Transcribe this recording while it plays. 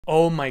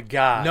Oh my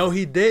god. No,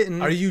 he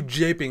didn't. Are you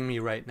japing me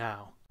right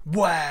now?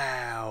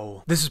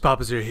 Wow! This is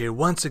PapaZero here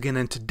once again,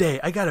 and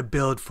today I got a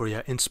build for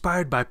you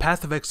inspired by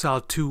Path of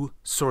Exile 2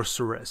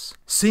 Sorceress.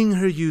 Seeing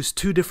her use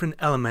two different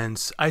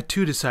elements, I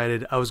too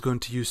decided I was going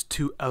to use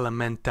two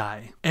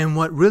elementi. And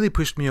what really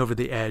pushed me over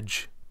the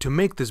edge to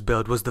make this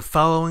build was the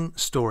following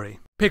story.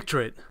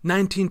 Picture it,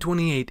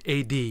 1928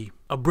 AD.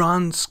 A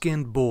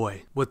bronze-skinned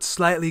boy with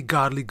slightly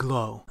godly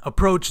glow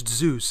approached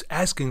Zeus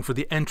asking for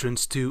the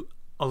entrance to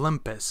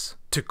Olympus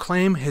to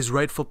claim his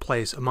rightful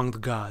place among the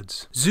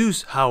gods.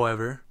 Zeus,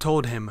 however,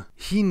 told him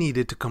he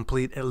needed to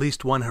complete at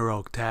least one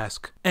heroic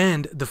task.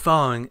 And the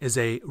following is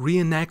a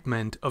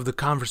reenactment of the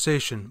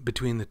conversation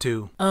between the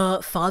two.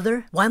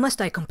 Father, why must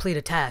I complete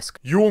a task?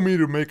 You want me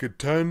to make it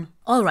 10?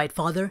 Alright,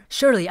 Father.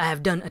 Surely I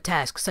have done a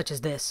task such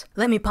as this.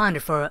 Let me ponder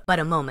for but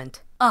a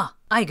moment. Ah,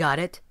 I got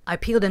it. I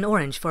peeled an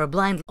orange for a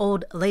blind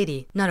old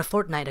lady not a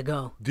fortnight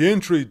ago. The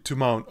entry to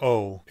Mount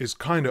O is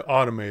kinda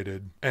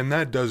automated, and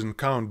that doesn't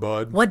count,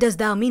 bud. What does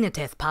thou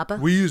meaneth, Papa?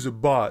 We use a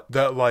bot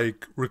that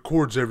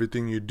records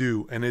everything you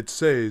do, and it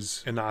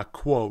says, and I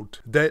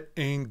quote, "That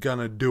ain't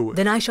gonna do it."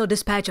 Then I shall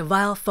dispatch a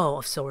vile foe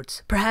of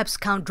sorts. Perhaps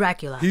Count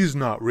Dracula. He's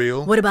not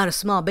real. What about a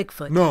small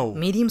Bigfoot? No.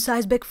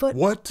 Medium-sized Bigfoot?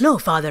 What? No,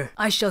 Father.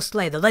 I shall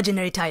slay the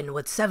legendary titan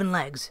with 7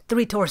 legs,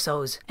 3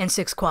 torsos, and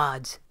 6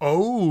 quads.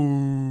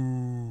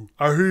 Oh,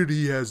 I heard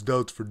he has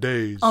doubts for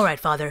days. Alright,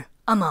 Father.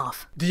 I'm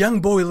off. The young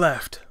boy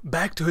left,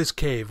 back to his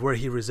cave where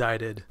he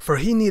resided, for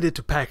he needed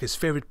to pack his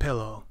favorite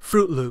pillow,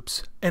 Fruit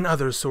Loops, and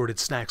other assorted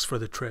snacks for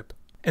the trip.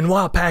 And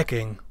while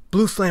packing,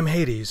 Blue Flame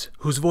Hades,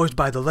 who's voiced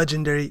by the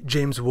legendary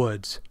James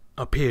Woods,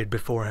 appeared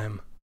before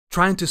him,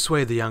 trying to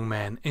sway the young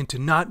man into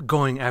not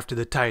going after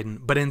the Titan,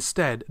 but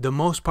instead the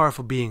most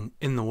powerful being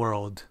in the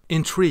world.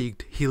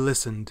 Intrigued, he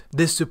listened.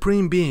 This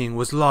supreme being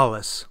was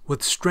lawless,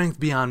 with strength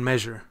beyond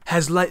measure,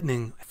 has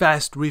lightning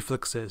fast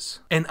reflexes,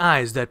 and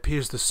eyes that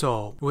pierce the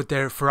soul with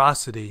their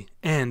ferocity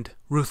and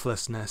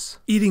ruthlessness.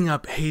 Eating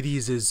up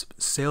Hades'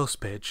 sales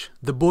pitch,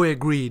 the boy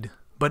agreed,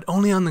 but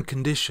only on the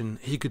condition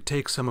he could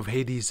take some of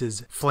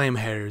Hades' flame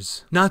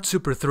hairs. Not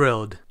super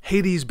thrilled,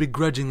 Hades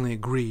begrudgingly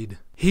agreed.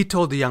 He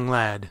told the young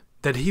lad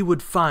that he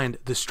would find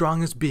the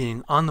strongest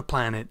being on the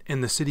planet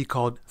in the city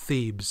called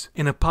Thebes,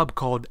 in a pub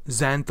called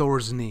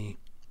Xanthor's Knee.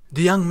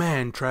 The young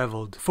man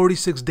traveled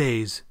 46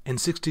 days and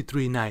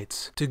 63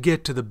 nights to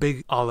get to the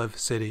big olive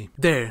city.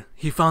 There,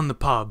 he found the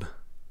pub,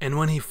 and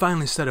when he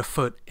finally set a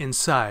foot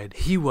inside,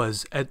 he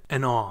was at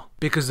an awe,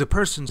 because the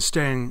person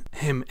staring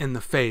him in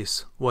the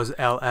face was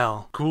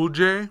LL Cool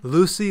J?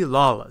 Lucy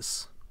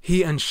Lawless.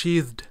 He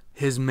unsheathed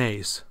his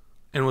mace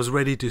and was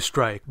ready to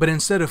strike, but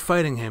instead of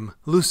fighting him,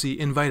 Lucy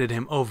invited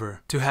him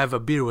over to have a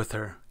beer with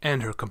her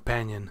and her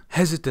companion.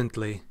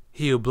 Hesitantly,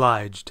 he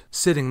obliged,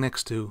 sitting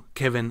next to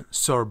Kevin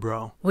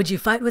Sorbro. Would you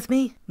fight with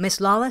me,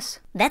 Miss Lawless?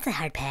 That's a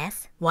hard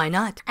pass. Why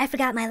not? I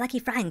forgot my lucky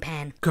frying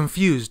pan.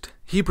 Confused,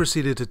 he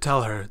proceeded to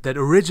tell her that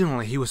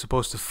originally he was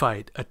supposed to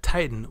fight a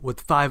titan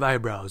with 5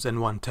 eyebrows and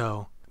 1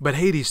 toe. But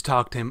Hades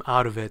talked him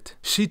out of it.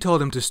 She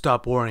told him to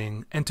stop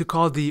worrying and to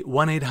call the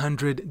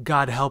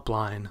 1-800-GOD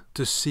helpline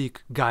to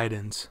seek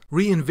guidance.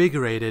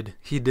 Reinvigorated,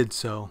 he did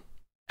so.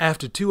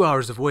 After 2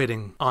 hours of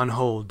waiting on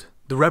hold,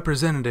 the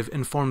representative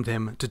informed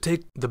him to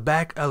take the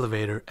back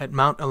elevator at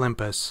Mount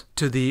Olympus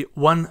to the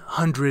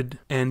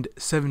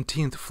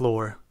 117th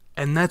floor,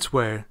 and that's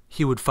where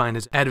he would find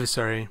his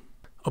adversary.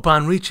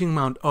 Upon reaching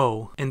Mount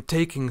O and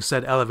taking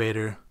said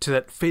elevator to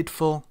that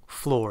fateful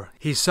floor,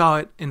 he saw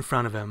it in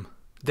front of him.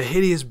 The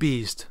hideous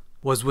beast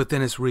was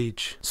within his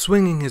reach.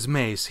 Swinging his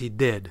mace, he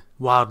did,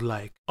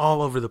 wild-like,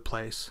 all over the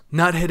place.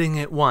 Not hitting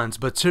it once,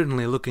 but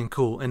certainly looking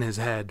cool in his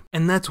head.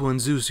 And that's when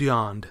Zeus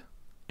yawned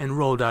and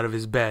rolled out of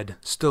his bed,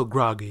 still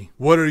groggy.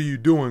 What are you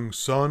doing,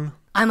 son?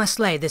 I must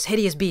slay this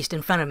hideous beast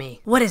in front of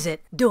me. What is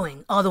it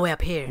doing all the way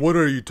up here? What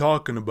are you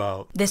talking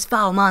about? This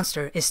foul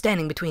monster is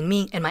standing between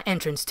me and my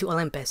entrance to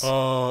Olympus.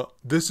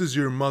 This is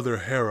your mother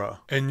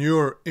Hera, and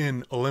you're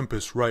in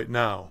Olympus right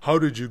now. How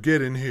did you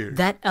get in here?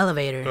 That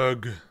elevator.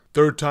 Ugh,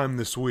 3rd time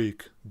this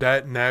week.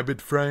 Dat nabbit,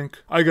 Frank?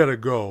 I gotta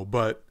go,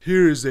 but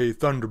here is a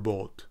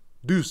thunderbolt.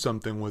 Do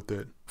something with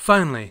it.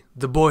 Finally,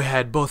 the boy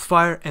had both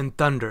fire and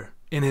thunder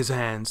in his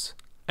hands.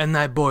 And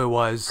that boy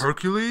was...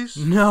 Hercules?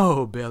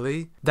 No,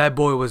 Billy. That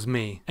boy was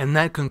me. And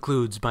that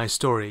concludes my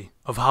story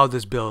of how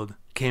this build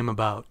came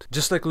about.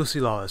 Just like Lucy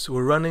Lawless,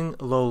 we're running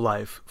low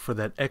life for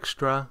that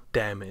extra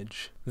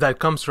damage that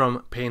comes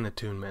from pain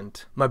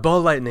attunement. My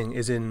ball lightning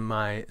is in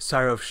my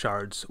Sire of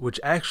Shards, which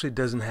actually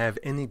doesn't have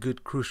any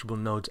good crucible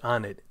nodes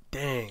on it.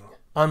 Dang.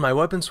 On my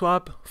weapon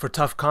swap, for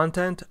tough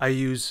content, I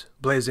use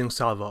Blazing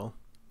Salvo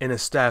in a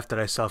staff that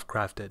I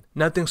self-crafted.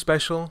 Nothing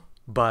special,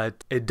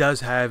 but it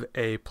does have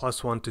a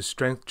 +1 to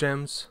strength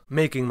gems,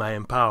 making my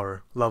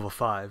Empower level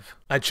 5.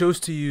 I chose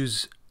to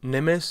use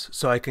Nimbus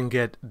so I can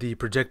get the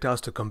projectiles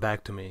to come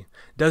back to me.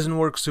 Doesn't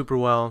work super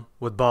well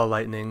with ball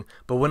lightning,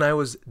 but when I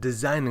was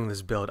designing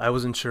this build, I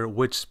wasn't sure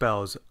which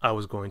spells I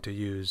was going to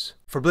use.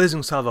 For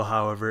Blazing Salvo,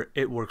 however,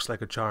 it works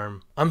like a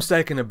charm. I'm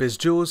stacking Abyss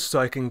Jewels so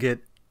I can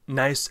get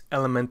nice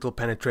elemental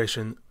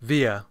penetration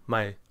via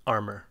my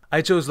armor.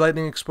 I chose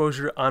lightning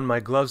exposure on my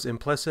gloves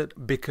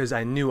implicit because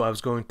I knew I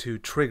was going to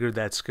trigger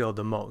that skill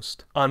the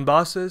most. On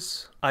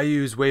bosses, I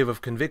use Wave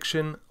of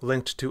Conviction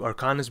linked to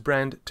Arcana's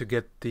brand to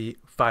get the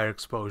fire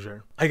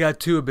exposure. I got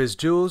 2 Abyss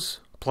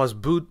Jewels plus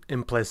boot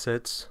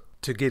implicits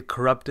to get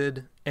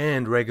corrupted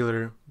and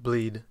regular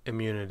bleed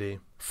immunity.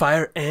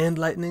 Fire and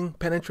lightning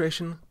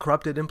penetration,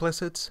 corrupted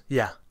implicits?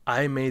 Yeah,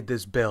 I made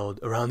this build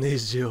around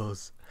these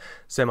jewels.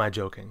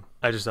 Semi-joking.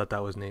 I just thought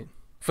that was neat.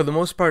 For the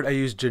most part, I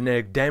use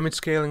generic damage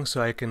scaling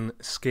so I can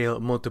scale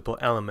multiple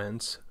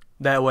elements.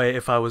 That way,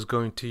 if I was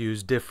going to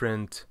use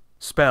different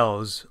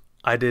spells,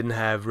 I didn't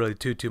have really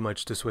too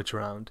much to switch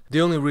around.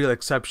 The only real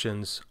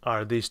exceptions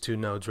are these 2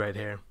 nodes right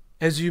here.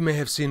 As you may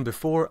have seen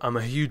before, I'm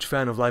a huge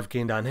fan of life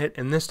gained on hit,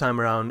 and this time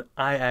around,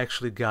 I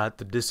actually got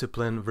the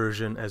discipline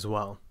version as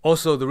well.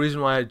 Also, the reason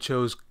why I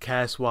chose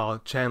cast while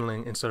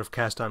channeling instead of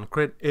cast on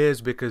crit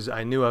is because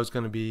I knew I was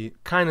going to be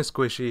kind of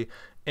squishy,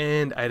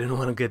 and I didn't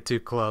want to get too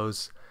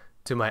close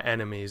to my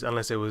enemies,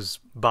 unless it was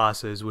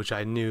bosses, which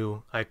I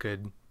knew I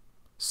could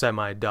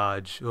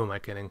semi-dodge. Who am I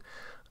kidding?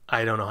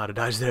 I don't know how to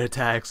dodge their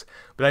attacks,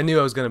 but I knew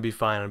I was going to be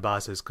fine on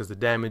bosses because the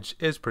damage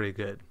is pretty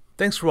good.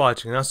 Thanks for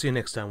watching, and I'll see you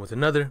next time with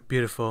another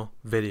beautiful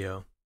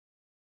video.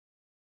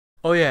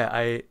 Oh yeah,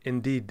 I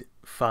indeed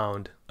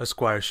found a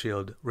Squire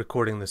Shield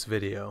recording this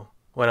video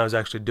when I was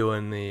actually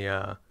doing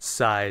the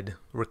side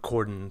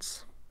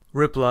recordings.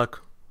 Rip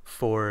luck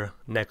for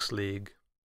next league.